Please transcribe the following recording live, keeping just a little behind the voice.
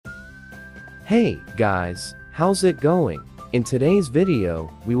Hey, guys, how's it going? In today's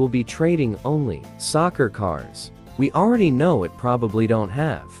video, we will be trading only soccer cars. We already know it probably don't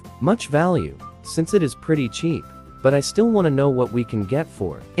have much value, since it is pretty cheap, but I still want to know what we can get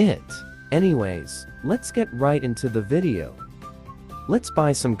for it. Anyways, let's get right into the video. Let's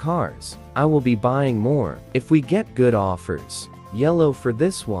buy some cars. I will be buying more if we get good offers. Yellow for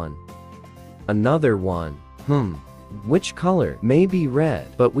this one. Another one. Which color? Maybe red,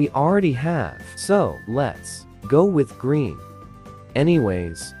 but we already have, so let's go with green.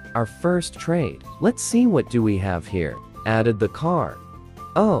 Anyways, our first trade. Let's see what do we have here. Added the car.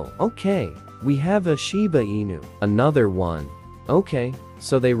 Oh, okay. We have a Shiba Inu. Another one. Okay,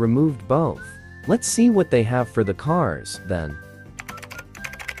 so they removed both. Let's see what they have for the cars, then.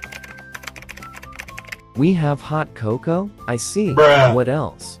 We have hot cocoa? I see. Bruh. What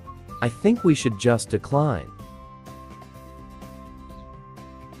else? I think we should just decline.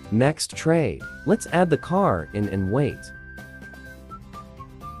 Next trade. Let's add the car in and wait.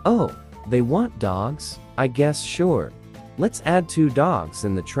 Oh, they want dogs? I guess sure. Let's add 2 dogs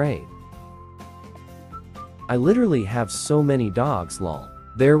in the trade. I literally have so many dogs, lol.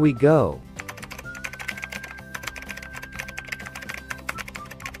 There we go.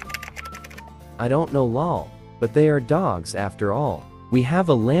 I don't know lol, but they are dogs after all. We have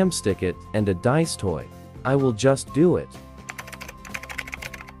a Lamsticket and a dice toy. I will just do it.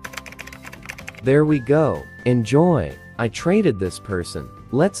 There we go. Enjoy. I traded this person.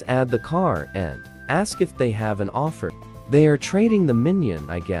 Let's add the car and ask if they have an offer. They are trading the minion,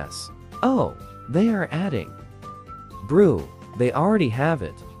 I guess. Oh, they are adding. Brew, they already have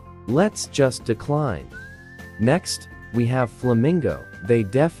it. Let's just decline. Next, we have Flamingo. They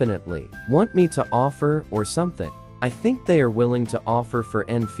definitely want me to offer or something. I think they are willing to offer for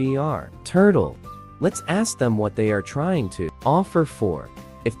NFR. Turtle. Let's ask them what they are trying to offer for.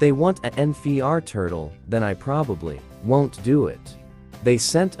 If they want an NFR turtle, then I probably won't do it. They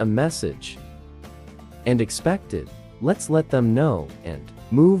sent a message. And expected. Let's let them know and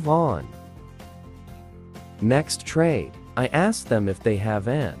move on. Next trade. I asked them if they have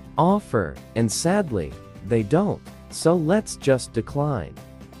an offer, and sadly, they don't. So let's just decline.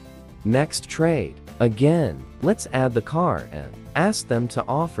 Next trade. Again, let's add the car and ask them to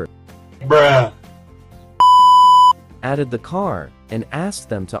offer. Bruh. Added the car and asked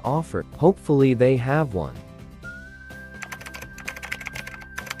them to offer. Hopefully they have one.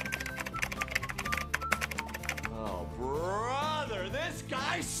 Oh, brother, this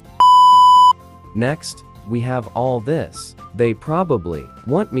guy's... Next, we have all this. They probably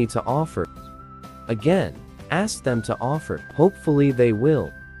want me to offer. Again, ask them to offer. Hopefully they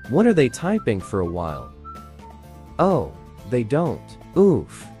will. What are they typing for a while? Oh, they don't.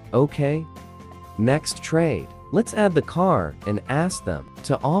 Oof. Okay. Next trade. Let's add the car and ask them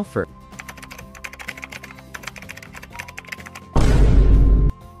to offer.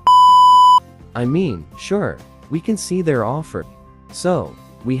 I mean, sure, we can see their offer. So,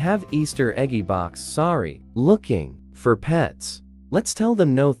 we have Easter Eggy Box, sorry, looking for pets. Let's tell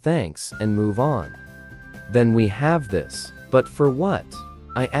them no thanks and move on. Then we have this, but for what?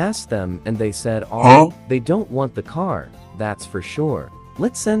 I asked them and they said, oh, they don't want the car, that's for sure.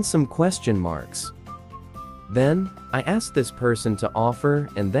 Let's send some question marks. Then, I asked this person to offer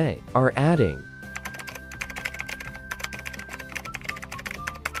and they are adding.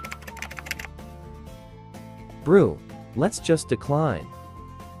 Brew, let's just decline.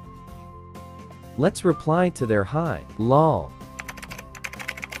 Let's reply to their hi, lol.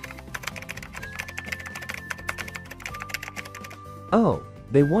 Oh,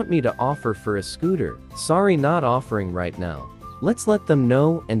 they want me to offer for a scooter. Sorry, not offering right now. Let's let them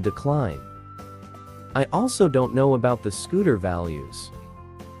know and decline. I also don't know about the scooter values.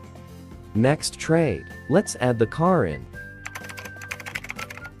 Next trade. Let's add the car in.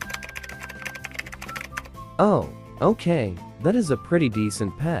 Oh, okay, that is a pretty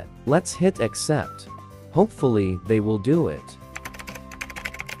decent pet. Let's hit accept. Hopefully they will do it.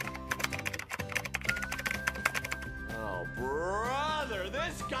 Oh, brother,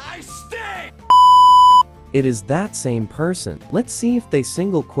 this guy stinks! It is that same person. Let's see if they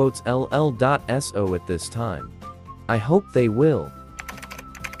single quotes LL.SO at this time. I hope they will.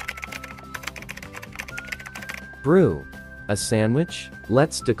 Brew. A sandwich?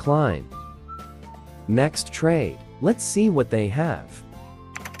 Let's decline. Next trade. Let's see what they have.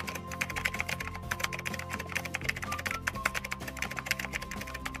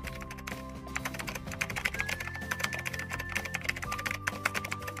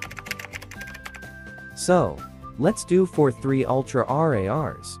 So, let's do for 3 Ultra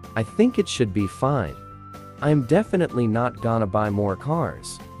RARs. I think it should be fine. I'm definitely not gonna buy more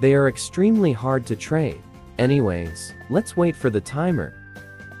cars, They are extremely hard to trade. Anyways, let's wait for the timer.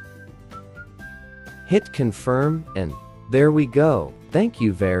 Hit confirm and there we go. Thank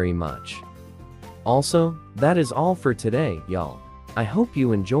you very much. Also, that is all for today, y'all. I hope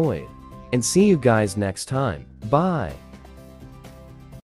you enjoyed. And see you guys next time. Bye.